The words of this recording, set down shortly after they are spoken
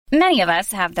Many of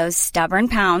us have those stubborn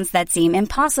pounds that seem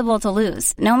impossible to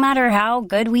lose, no matter how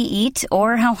good we eat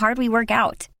or how hard we work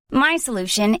out. My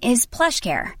solution is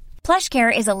PlushCare.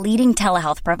 PlushCare is a leading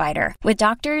telehealth provider with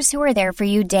doctors who are there for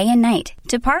you day and night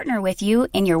to partner with you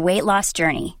in your weight loss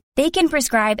journey. They can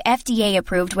prescribe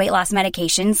FDA-approved weight loss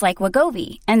medications like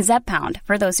Wegovy and Zepbound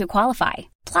for those who qualify.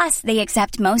 Plus, they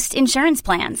accept most insurance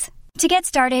plans. To get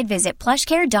started, visit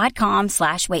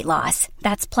plushcare.com/weightloss.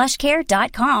 That's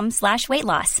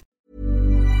plushcare.com/weightloss.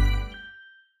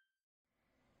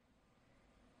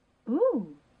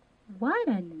 Ooh, what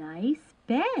a nice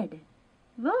bed.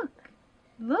 Look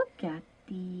at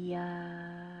the,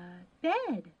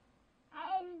 bed.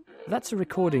 That's a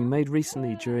recording made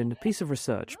recently during a piece of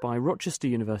research by Rochester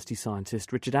University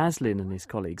scientist Richard Aslin and his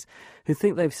colleagues, who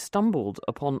think they've stumbled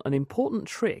upon an important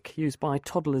trick used by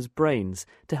toddlers' brains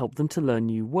to help them to learn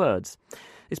new words.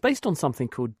 It's based on something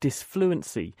called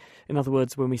disfluency. In other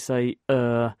words, when we say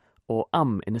or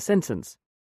in a sentence.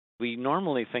 We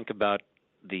normally think about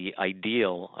the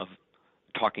ideal of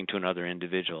talking to another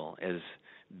individual as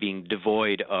being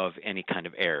devoid of any kind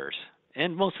of errors.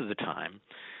 And most of the time,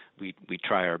 we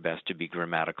try our best to be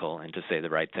grammatical and to say the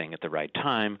right thing at the right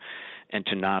time and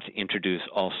to not introduce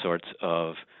all sorts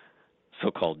of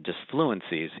so-called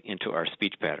disfluencies into our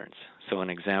speech patterns. So an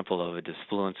example of a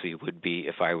disfluency would be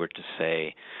if I were to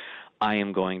say, I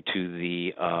am going to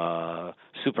the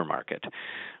supermarket.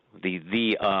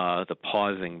 The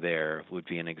pausing there would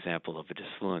be an example of a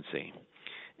disfluency.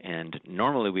 And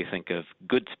normally we think of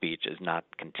good speech as not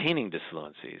containing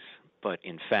disfluencies, but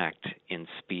in fact, in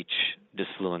speech,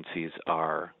 disfluencies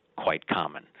are quite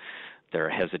common. There are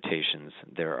hesitations,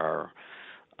 there are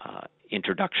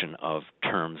introduction of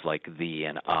terms like the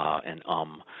and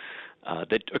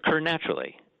that occur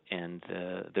naturally. And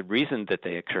the reason that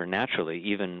they occur naturally,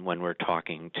 even when we're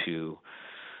talking to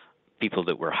people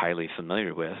that we're highly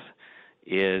familiar with,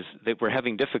 is that we're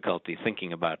having difficulty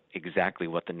thinking about exactly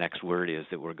what the next word is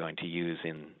that we're going to use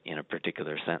in a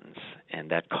particular sentence.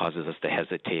 And that causes us to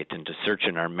hesitate and to search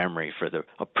in our memory for the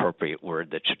appropriate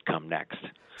word that should come next.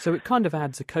 So it kind of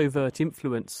adds a covert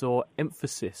influence or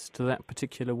emphasis to that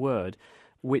particular word,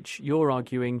 which you're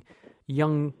arguing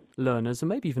young learners and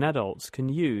maybe even adults can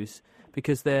use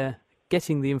because they're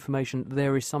getting the information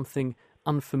there is something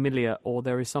unfamiliar or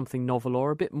there is something novel or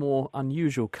a bit more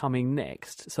unusual coming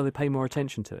next, so they pay more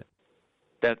attention to it.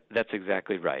 That's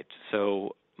exactly right.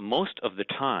 So most of the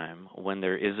time when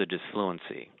there is a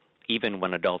disfluency, even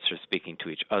when adults are speaking to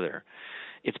each other,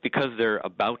 it's because they're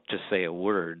about to say a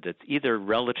word that's either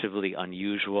relatively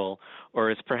unusual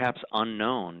or is perhaps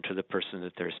unknown to the person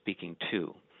that they're speaking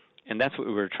to. And that's what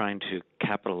we were trying to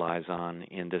capitalize on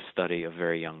in this study of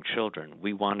very young children.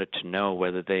 We wanted to know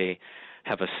whether they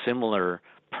have a similar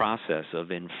process of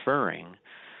inferring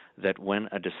that when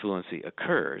a disfluency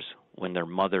occurs, when their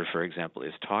mother, for example,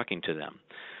 is talking to them,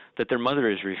 that their mother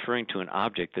is referring to an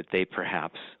object that they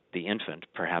perhaps, the infant,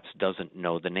 perhaps doesn't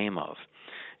know the name of.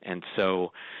 And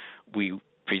so we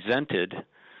presented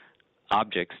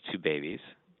objects to babies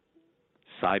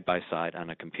side by side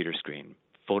on a computer screen,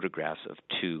 photographs of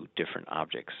two different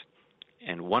objects.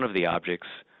 And one of the objects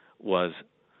was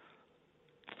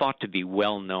thought to be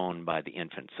well known by the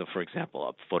infant. So, for example,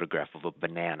 a photograph of a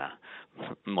banana.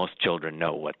 Most children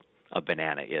know what a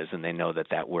banana is, and they know that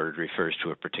that word refers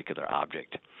to a particular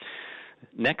object.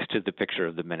 Next to the picture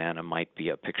of the banana might be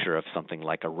a picture of something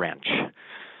like a wrench,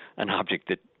 an object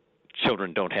that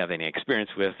children don't have any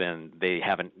experience with, and they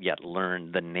haven't yet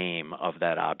learned the name of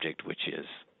that object, which is,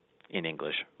 in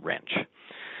English, wrench.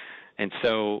 And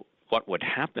so what would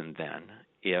happen then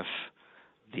if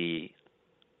the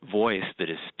voice that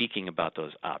is speaking about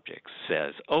those objects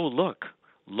says, oh, look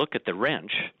at the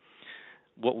wrench.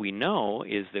 What we know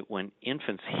is that when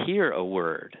infants hear a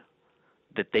word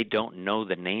that they don't know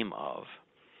the name of,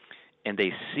 and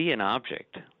they see an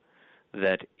object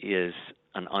that is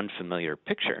an unfamiliar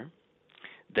picture,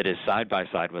 that is side by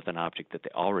side with an object that they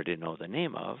already know the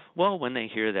name of, well, when they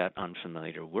hear that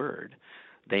unfamiliar word,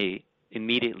 they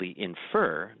immediately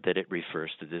infer that it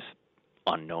refers to this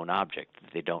unknown object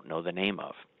that they don't know the name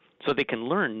of. So they can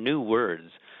learn new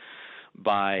words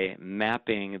by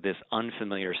mapping this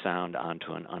unfamiliar sound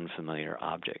onto an unfamiliar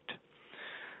object.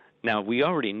 Now, we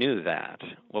already knew that.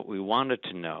 What we wanted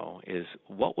to know is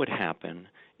what would happen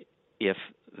if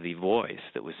the voice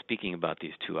that was speaking about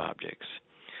these two objects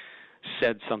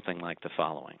said something like the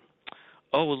following.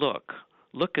 Oh,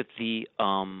 look at the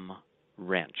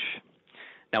wrench.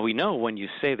 Now, we know when you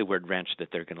say the word wrench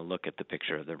that they're going to look at the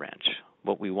picture of the wrench.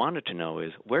 What we wanted to know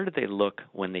is where do they look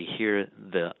when they hear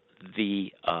the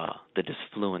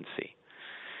disfluency?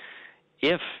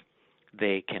 If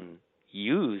they can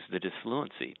use the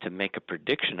disfluency to make a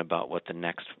prediction about what the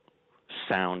next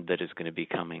sound that is going to be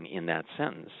coming in that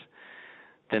sentence,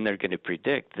 then they're going to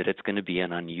predict that it's going to be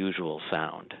an unusual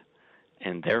sound,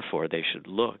 and therefore they should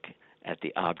look at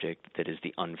the object that is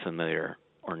the unfamiliar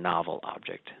or novel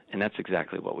object. And that's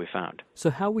exactly what we found. So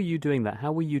how were you doing that?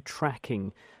 How were you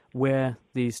tracking where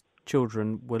these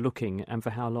children were looking and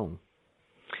for how long?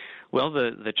 Well,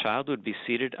 the child would be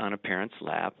seated on a parent's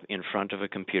lap in front of a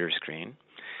computer screen,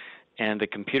 and the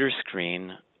computer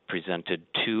screen presented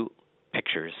two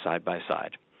pictures side by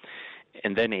side.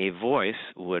 And then a voice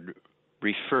would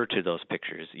refer to those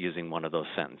pictures using one of those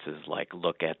sentences, like,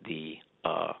 look at the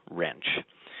wrench.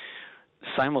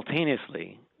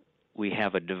 Simultaneously, we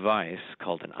have a device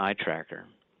called an eye tracker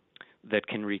that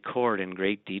can record in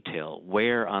great detail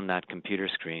where on that computer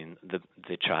screen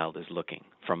the child is looking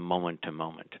from moment to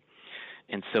moment.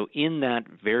 And so in that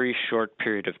very short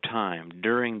period of time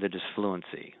during the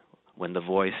disfluency, when the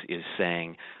voice is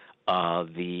saying,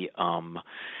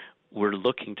 we're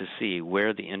looking to see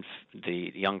where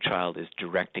the young child is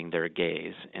directing their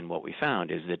gaze, and what we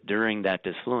found is that during that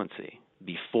disfluency,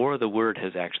 before the word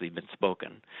has actually been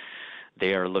spoken,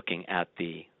 they are looking at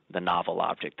the novel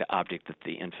object, the object that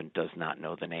the infant does not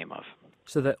know the name of.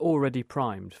 So they're already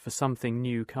primed for something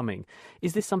new coming.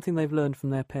 Is this something they've learned from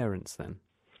their parents then?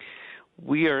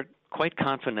 We are quite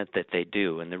confident that they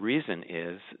do, and the reason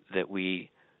is that we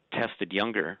tested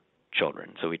younger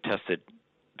children. So we tested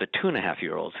the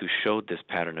 2.5-year-olds who showed this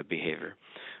pattern of behavior.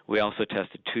 We also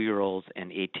tested 2-year-olds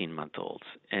and 18-month-olds,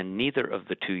 and neither of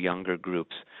the two younger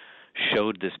groups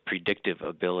showed this predictive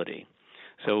ability.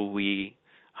 So we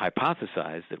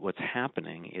hypothesized that what's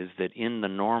happening is that in the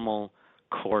normal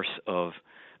course of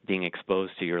being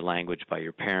exposed to your language by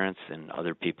your parents and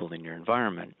other people in your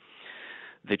environment,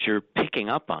 that you're picking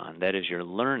up on, that is, you're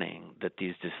learning that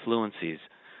these disfluencies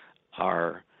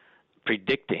are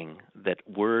predicting that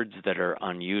words that are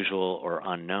unusual or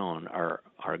unknown are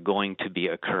going to be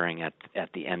occurring at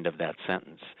the end of that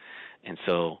sentence. And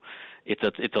so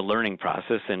it's a learning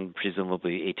process, and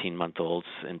presumably 18-month-olds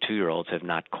and 2-year-olds have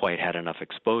not quite had enough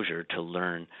exposure to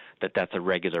learn that that's a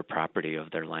regular property of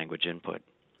their language input.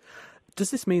 Does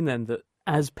this mean then that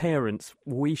as parents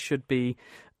we should be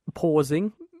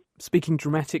pausing, speaking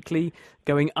dramatically,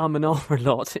 going and ah a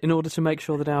lot in order to make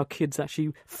sure that our kids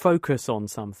actually focus on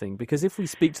something? Because if we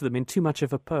speak to them in too much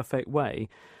of a perfect way,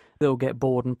 they'll get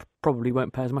bored and probably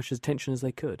won't pay as much attention as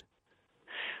they could.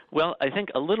 Well, I think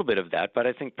a little bit of that, but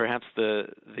I think perhaps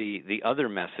the other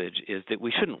message is that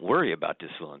we shouldn't worry about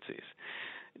disfluencies.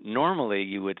 Normally,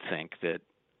 you would think that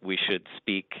we should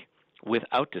speak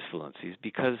without disfluencies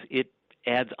because it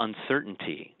adds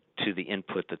uncertainty to the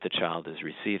input that the child is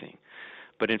receiving.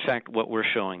 But in fact, what we're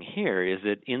showing here is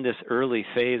that in this early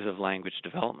phase of language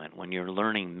development, when you're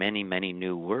learning many, many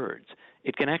new words,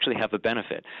 it can actually have a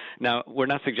benefit. Now, we're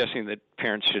not suggesting that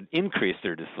parents should increase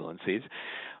their disfluencies,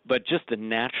 but just the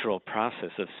natural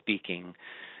process of speaking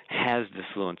has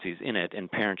disfluencies in it,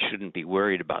 and parents shouldn't be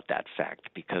worried about that fact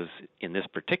because in this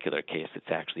particular case, it's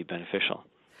actually beneficial.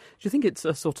 Do you think it's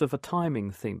a sort of a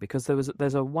timing thing? Because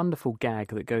there's a wonderful gag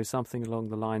that goes something along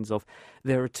the lines of,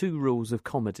 there are two rules of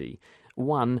comedy.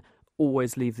 One,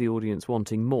 always leave the audience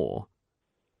wanting more,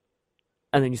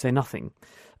 and then you say nothing.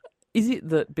 Is it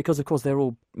that, because of course they're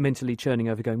all mentally churning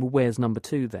over going, well, where's number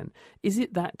two then? Is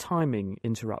it that timing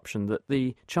interruption that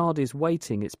the child is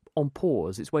waiting, it's on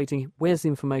pause, it's waiting, where's the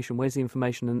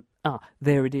information, and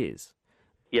there it is?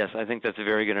 Yes, I think that's a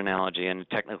very good analogy, and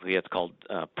technically it's called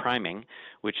priming,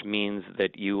 which means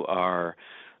that you are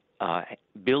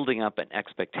building up an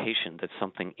expectation that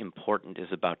something important is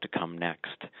about to come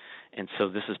next. And so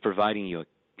this is providing you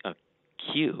a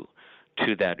cue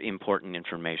to that important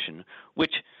information,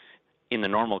 which in the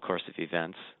normal course of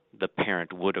events, the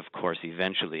parent would, of course,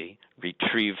 eventually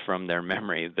retrieve from their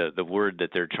memory the word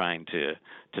that they're trying to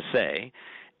say,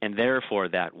 and therefore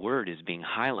that word is being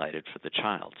highlighted for the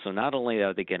child. So not only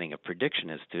are they getting a prediction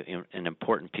as to an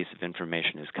important piece of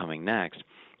information is coming next,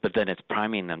 but then it's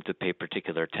priming them to pay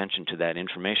particular attention to that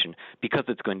information because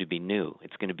it's going to be new.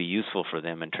 It's going to be useful for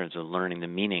them in terms of learning the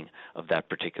meaning of that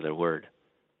particular word.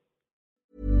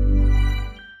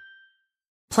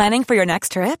 Planning for your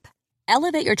next trip?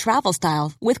 Elevate your travel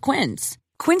style with Quince.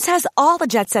 Quince has all the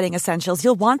jet-setting essentials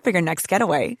you'll want for your next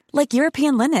getaway, like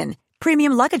European linen,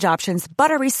 premium luggage options,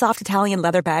 buttery soft Italian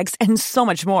leather bags, and so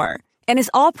much more. And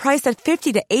is all priced at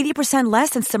 50 to 80%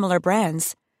 less than similar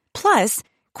brands. Plus,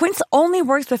 Quince only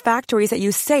works with factories that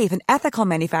use safe and ethical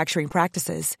manufacturing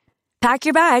practices. Pack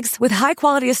your bags with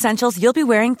high-quality essentials you'll be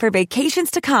wearing for vacations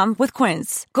to come with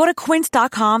Quince. Go to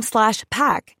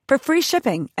quince.com/pack for free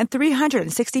shipping and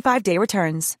 365-day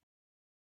returns.